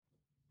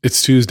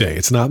It's Tuesday.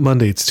 It's not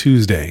Monday. It's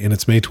Tuesday, and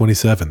it's May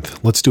 27th.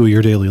 Let's do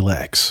Your Daily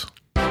Lex.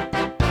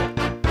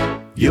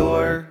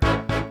 Your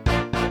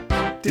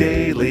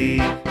Daily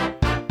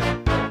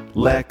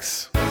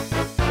Lex.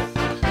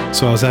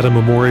 So I was at a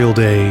Memorial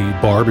Day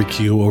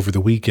barbecue over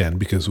the weekend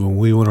because when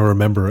we want to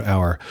remember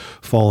our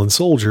fallen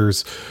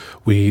soldiers,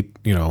 we eat,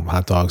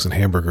 hot dogs and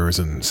hamburgers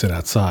and sit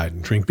outside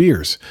and drink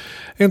beers.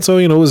 And so,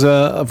 it was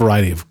a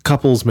variety of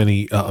couples,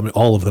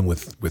 all of them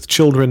with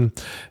children.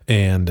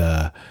 And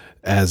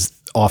as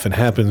often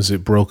happens,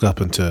 it broke up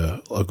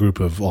into a group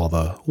of all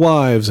the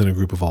wives and a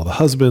group of all the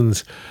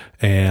husbands.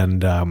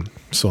 And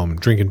so I'm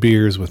drinking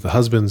beers with the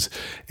husbands.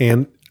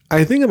 And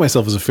I think of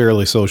myself as a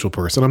fairly social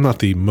person. I'm not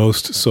the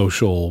most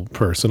social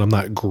person. I'm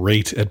not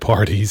great at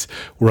parties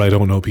where I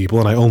don't know people,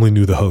 and I only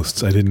knew the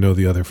hosts. I didn't know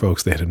the other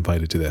folks they had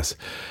invited to this.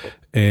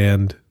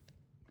 And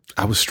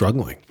I was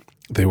struggling.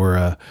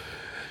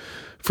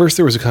 First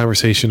there was a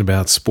conversation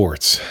about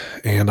sports,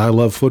 and I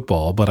love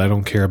football, but I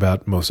don't care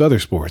about most other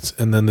sports.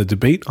 And then the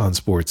debate on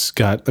sports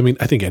I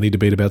think any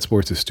debate about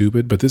sports is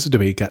stupid, but this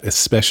debate got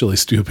especially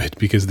stupid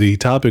because the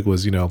topic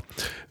was, the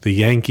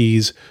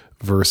Yankees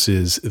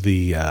versus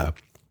the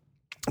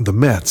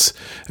Mets,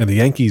 and the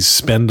Yankees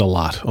spend a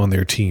lot on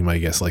their team, I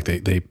guess. Like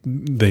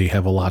they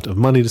have a lot of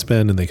money to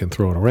spend and they can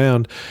throw it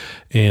around.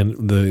 And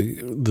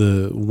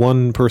the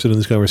one person in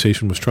this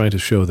conversation was trying to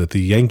show that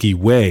the Yankee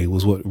way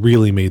was what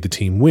really made the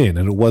team win.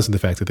 And it wasn't the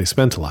fact that they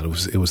spent a lot.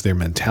 It was their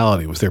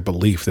mentality. It was their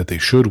belief that they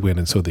should win.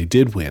 And so they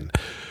did win,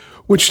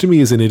 which to me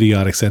is an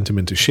idiotic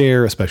sentiment to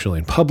share, especially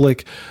in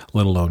public,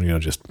 let alone,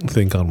 just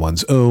think on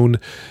one's own.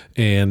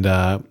 And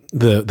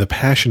the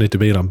passionate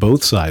debate on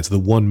both sides, the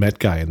one Met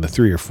guy and the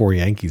 3 or 4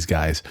 Yankees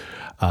guys,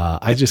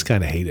 I just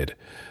kind of hated.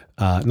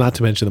 Not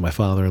to mention that my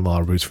father-in-law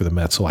roots for the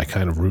Mets, so I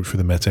kind of root for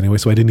the Mets anyway.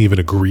 So I didn't even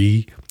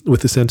agree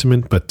with the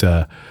sentiment. But,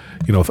 if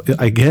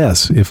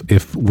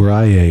were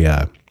I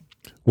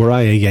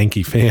a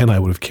Yankee fan, I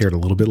would have cared a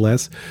little bit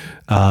less.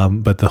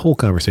 But the whole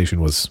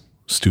conversation was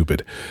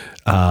stupid.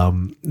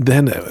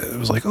 Then it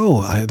was like,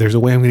 there's a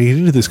way I'm going to get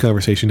into this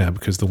conversation now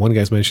because the one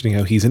guy's mentioning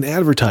how he's in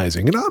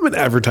advertising and I'm in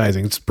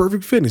advertising. It's a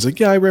perfect fit. And he's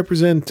like, yeah, I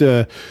represent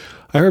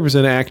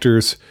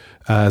actors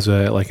as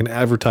an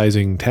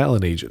advertising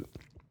talent agent.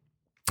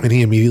 And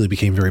he immediately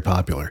became very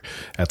popular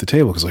at the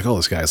table because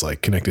this guy's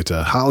connected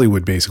to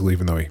Hollywood basically,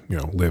 even though he,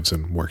 lives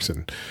and works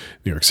in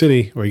New York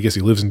City, or I guess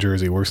he lives in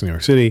Jersey, works in New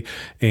York City.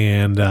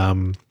 And,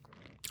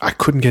 I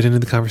couldn't get into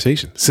the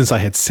conversation since I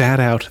had sat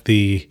out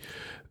the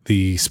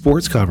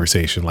sports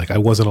conversation. I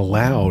wasn't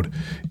allowed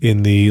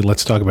in the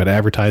let's talk about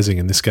advertising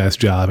and this guy's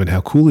job and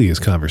how cool he is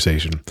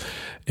conversation.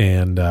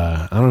 And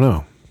I don't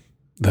know.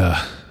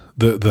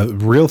 The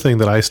real thing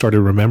that I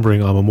started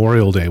remembering on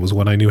Memorial Day was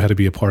when I knew how to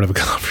be a part of a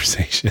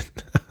conversation.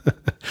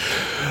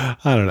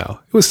 I don't know.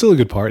 It was still a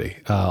good party.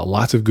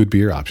 Lots of good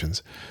beer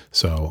options.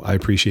 So I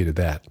appreciated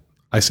that.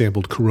 I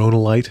sampled Corona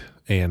Light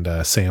and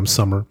Sam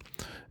Summer,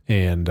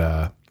 and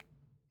I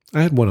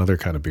had one other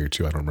kind of beer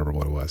too. I don't remember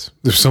what it was.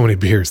 There's so many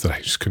beers that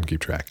I just couldn't keep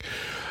track.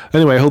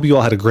 Anyway, I hope you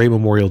all had a great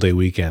Memorial Day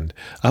weekend.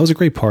 It was a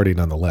great party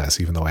nonetheless,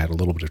 even though I had a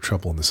little bit of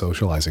trouble in the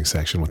socializing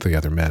section with the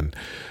other men.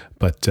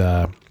 But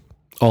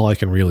all I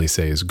can really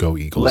say is go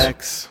Eagles.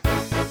 Lex.